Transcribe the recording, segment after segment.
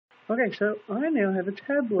Okay, so I now have a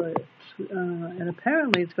tablet, and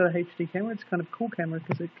apparently it's got a HD camera. It's kind of a cool camera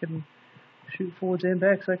because it can shoot forwards and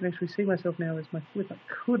back, so I can actually see myself now as my flip. I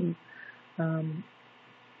couldn't.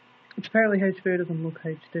 It's apparently HBO doesn't look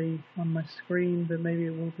HD on my screen, but maybe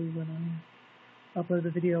it will be when I upload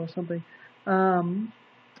the video or something.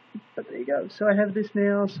 But there you go. So I have this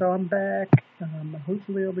now, so I'm back.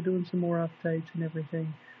 Hopefully I'll be doing some more updates and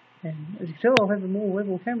everything. And as you can tell, I'll have a more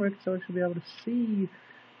level camera, so I should be able to see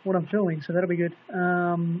what I'm filming, so that'll be good.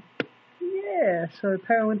 Yeah, so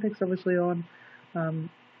Paralympics obviously on.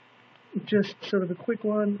 Just sort of a quick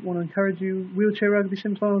one. Want to encourage you, wheelchair rugby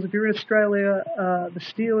semi-finals. If you're in Australia, the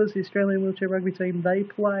Steelers, the Australian wheelchair rugby team, they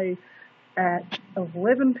play at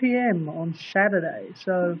 11 p.m. on Saturday.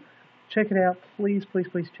 So check it out, please, please,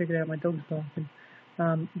 please check it out. My dog's barking.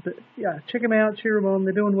 But yeah, check them out, cheer them on.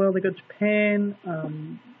 They're doing well. They got Japan.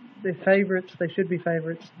 They're favourites. They should be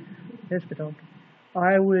favourites. There's the dog.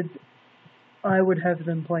 I would have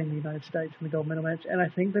them playing the United States in the gold medal match, and I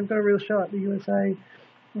think they've got a real shot. The USA.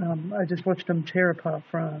 I just watched them tear apart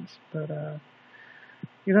France, but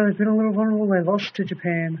they've been a little vulnerable. They lost to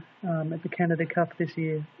Japan at the Canada Cup this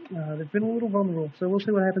year. They've been a little vulnerable, so we'll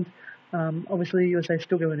see what happens. Obviously, USA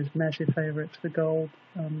still going as massive favourites for gold.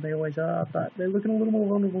 They always are, but they're looking a little more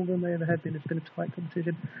vulnerable than they ever have been. It's been a tight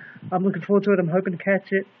competition. I'm looking forward to it. I'm hoping to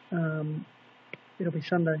catch it. It'll be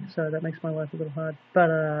Sunday, so that makes my life a little hard.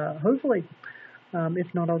 But hopefully,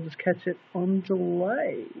 if not, I'll just catch it on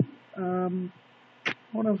delay.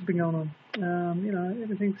 What else has been going on?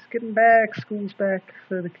 Everything's getting back, school's back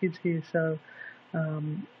for the kids here, so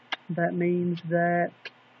that means that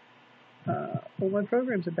all my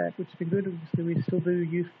programs are back, which has been good. Obviously, we still do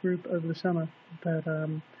youth group over the summer, but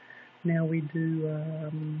now we do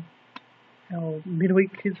our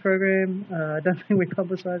midweek kids program. I don't think we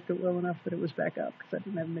publicised it well enough that it was back up because I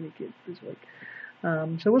didn't have many kids this week.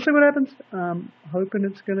 So we'll see what happens. Hoping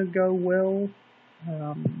it's going to go well.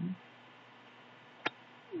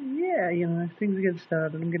 Yeah, things are getting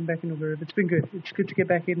started. I'm getting back into a groove. It's been good. It's good to get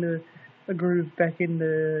back into a groove, back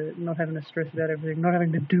into not having to stress about everything, not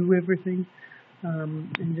having to do everything,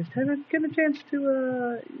 and just getting a chance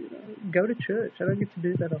to go to church. I don't get to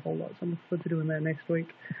do that a whole lot, so I'm looking forward to doing that next week.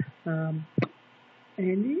 And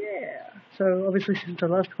yeah, so obviously since I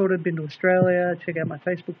last recorded, I've been to Australia. Check out my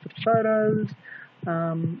Facebook for the photos.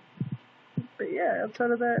 But yeah,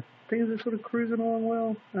 outside of that, things are sort of cruising along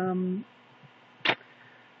well.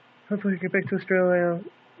 Hopefully I get back to Australia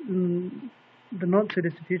in the not too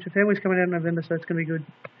distant future. Family's coming out in November, so it's going to be good.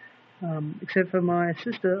 Except for my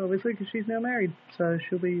sister, obviously, because she's now married, so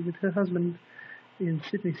she'll be with her husband in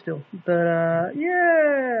Sydney still. But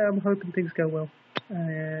yeah, I'm hoping things go well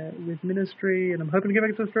with ministry, and I'm hoping to get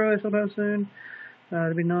back to Australia sometime soon.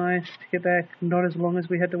 It'd be nice to get back, not as long as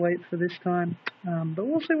we had to wait for this time. But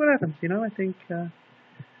we'll see what happens. I think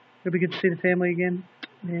it'll be good to see the family again,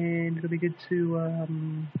 and it'll be good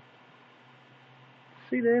to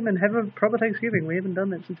see them and have a proper Thanksgiving. We haven't done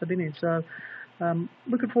that since I've been here, so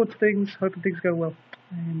looking forward to things, hoping things go well,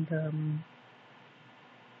 and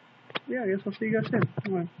yeah, I guess I'll see you guys soon.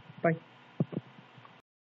 All right, bye.